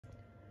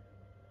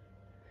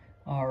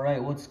All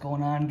right, what's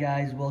going on,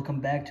 guys?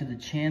 Welcome back to the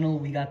channel.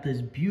 We got this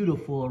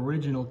beautiful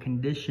original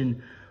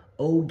condition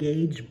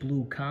O-gauge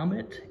blue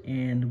Comet,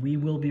 and we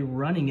will be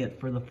running it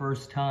for the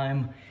first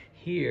time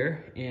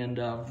here. And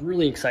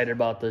really excited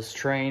about this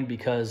train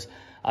because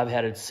I've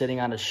had it sitting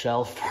on a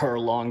shelf for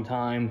a long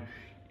time.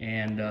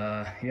 And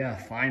yeah,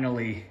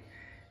 finally,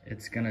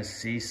 it's gonna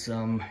see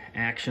some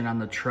action on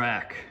the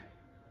track.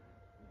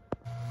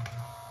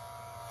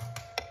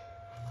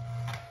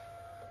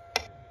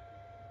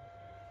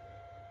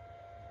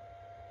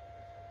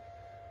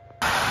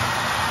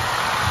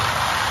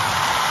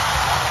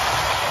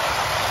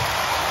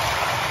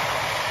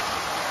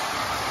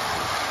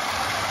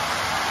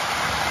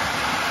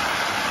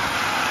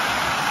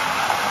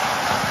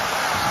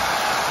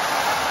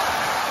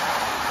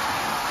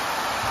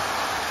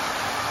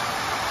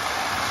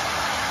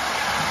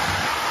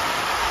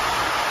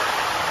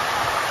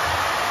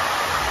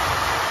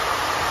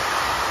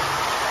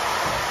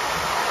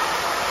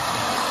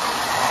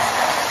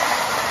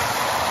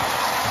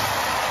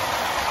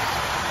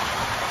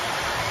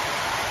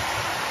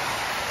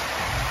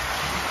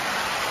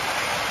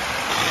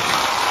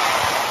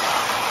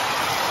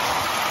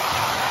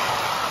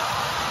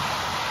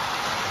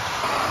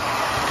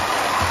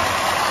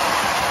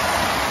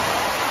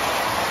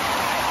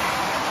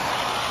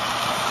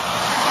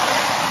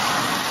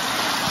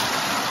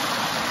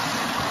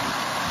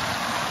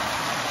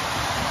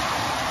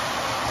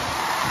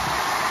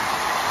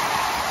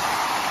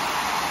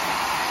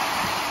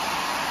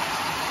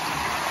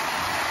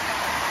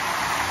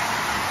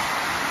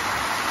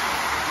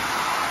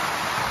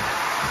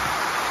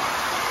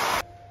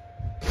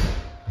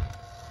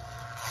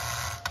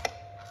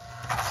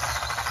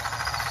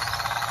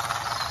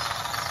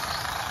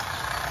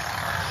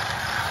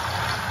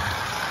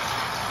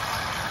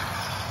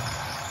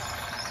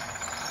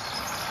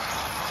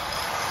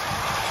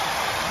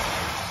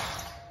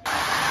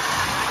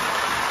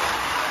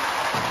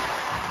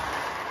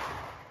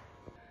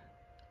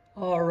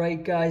 All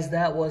right, guys,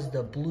 that was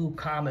the blue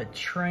Comet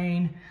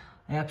train.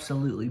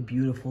 Absolutely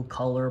beautiful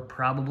color.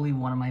 Probably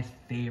one of my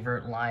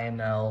favorite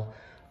Lionel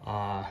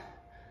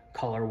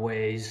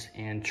colorways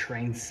and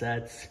train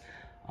sets.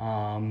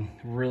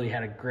 Really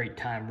had a great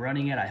time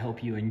running it. I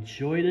hope you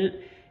enjoyed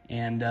it.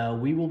 And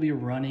we will be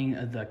running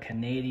the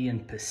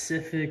Canadian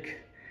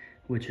Pacific,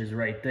 which is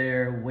right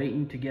there,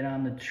 waiting to get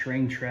on the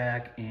train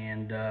track.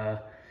 And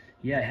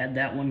yeah, I had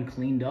that one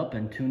cleaned up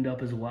and tuned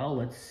up as well.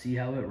 Let's see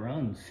how it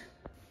runs.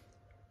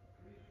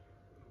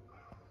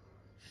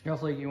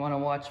 Snowflake, you want to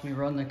watch me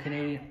run the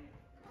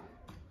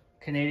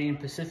Canadian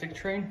Pacific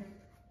train?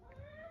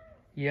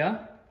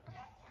 Yeah?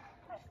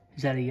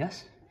 Is that a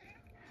yes?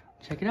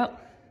 Check it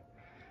out.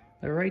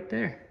 They're right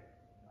there.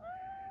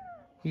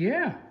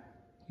 Yeah.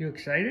 You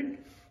excited?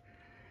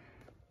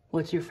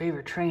 What's your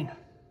favorite train?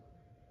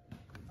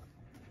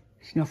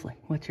 Snowflake,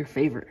 what's your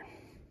favorite?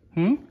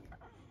 You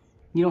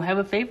don't have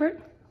a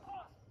favorite?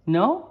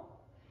 No?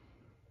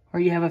 Or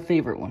you have a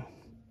favorite one?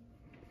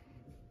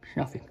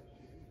 Snowflake.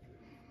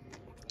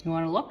 You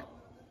want to look?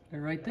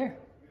 They're right there.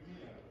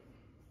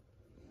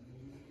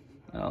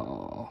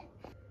 Oh.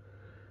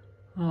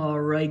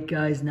 All right,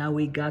 guys. Now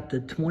we got the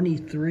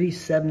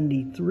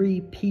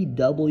 2373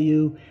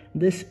 PW.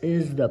 This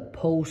is the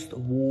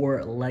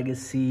post-war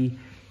legacy.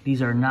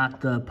 These are not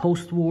the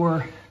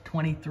post-war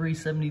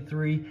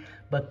 2373,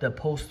 but the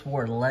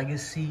post-war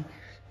legacy,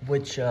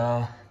 which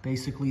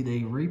basically they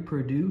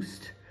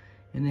reproduced,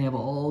 and they have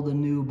all the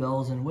new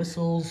bells and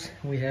whistles.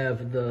 We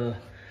have the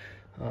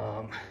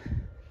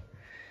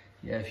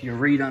yeah, if you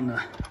read on the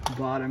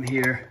bottom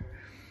here,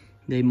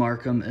 they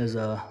mark them as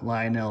a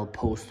Lionel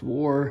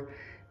post-war.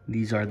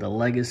 These are the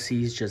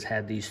legacies, just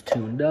had these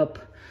tuned up.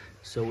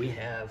 So we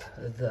have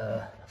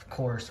of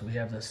course, we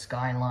have the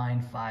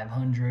Skyline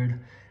 500.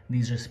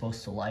 These are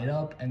supposed to light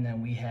up. And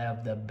then we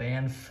have the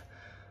Banff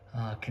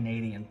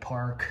Canadian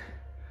Park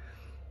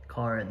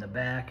car in the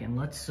back. And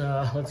let's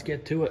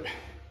get to it.